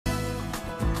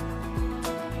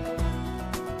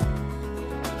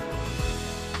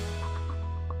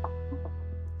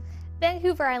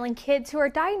Vancouver Island kids who are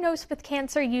diagnosed with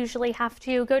cancer usually have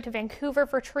to go to Vancouver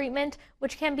for treatment,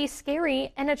 which can be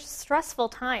scary and a stressful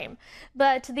time.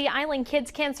 But the Island Kids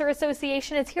Cancer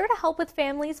Association is here to help with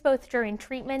families both during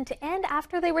treatment and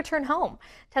after they return home.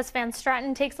 Tess Van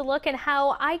Straten takes a look at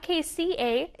how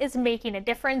IKCA is making a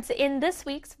difference in this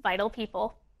week's Vital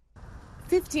People.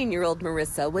 15-year-old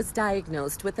Marissa was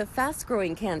diagnosed with a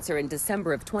fast-growing cancer in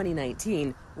December of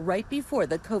 2019, right before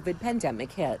the COVID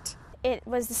pandemic hit. It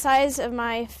was the size of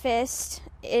my fist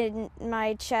in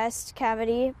my chest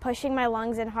cavity, pushing my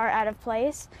lungs and heart out of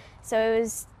place, so it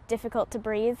was difficult to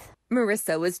breathe.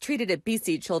 Marissa was treated at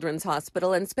BC Children's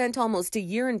Hospital and spent almost a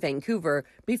year in Vancouver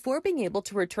before being able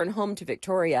to return home to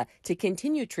Victoria to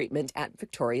continue treatment at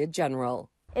Victoria General.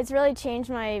 It's really changed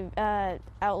my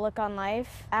outlook on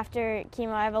life. After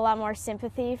chemo, I have a lot more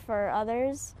sympathy for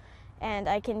others, and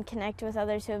I can connect with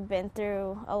others who have been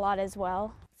through a lot as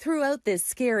well. Throughout this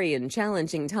scary and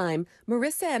challenging time,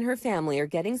 Marissa and her family are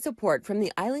getting support from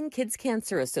the Island Kids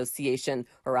Cancer Association,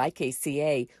 or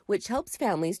IKCA, which helps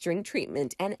families during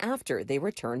treatment and after they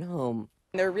return home.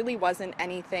 There really wasn't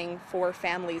anything for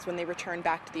families when they returned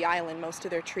back to the island. Most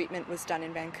of their treatment was done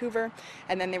in Vancouver,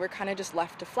 and then they were kind of just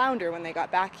left to flounder when they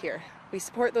got back here. We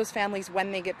support those families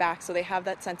when they get back so they have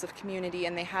that sense of community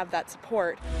and they have that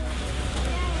support.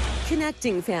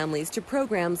 Connecting families to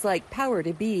programs like Power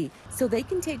to Be so they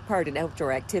can take part in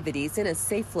outdoor activities in a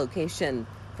safe location.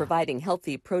 Providing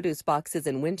healthy produce boxes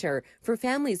in winter for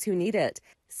families who need it.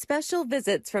 Special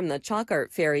visits from the Chalk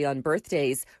Art Ferry on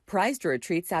birthdays, prized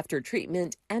retreats after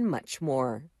treatment, and much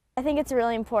more. I think it's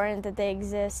really important that they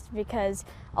exist because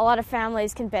a lot of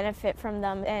families can benefit from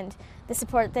them, and the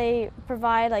support they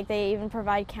provide, like they even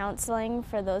provide counseling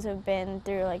for those who've been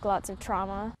through lots of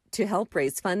trauma. To help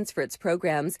raise funds for its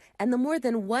programs and the more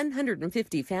than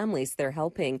 150 families they're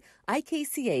helping,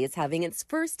 IKCA is having its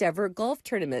first ever golf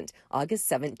tournament August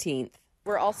 17th.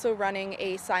 We're also running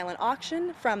a silent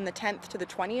auction from the 10th to the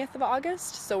 20th of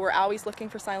August, so we're always looking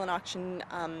for silent auction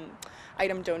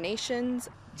item donations.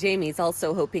 Jamie's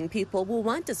also hoping people will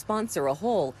want to sponsor a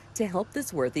hole to help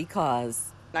this worthy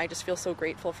cause. I just feel so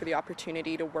grateful for the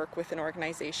opportunity to work with an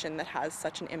organization that has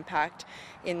such an impact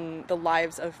in the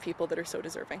lives of people that are so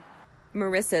deserving.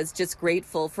 Marissa's just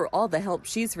grateful for all the help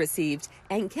she's received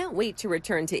and can't wait to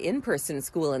return to in-person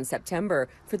school in September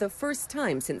for the first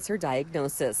time since her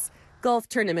diagnosis. Golf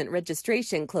tournament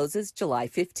registration closes July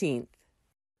 15th.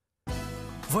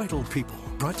 Vital People,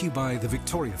 brought to you by the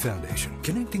Victoria Foundation,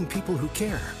 connecting people who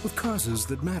care with causes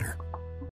that matter.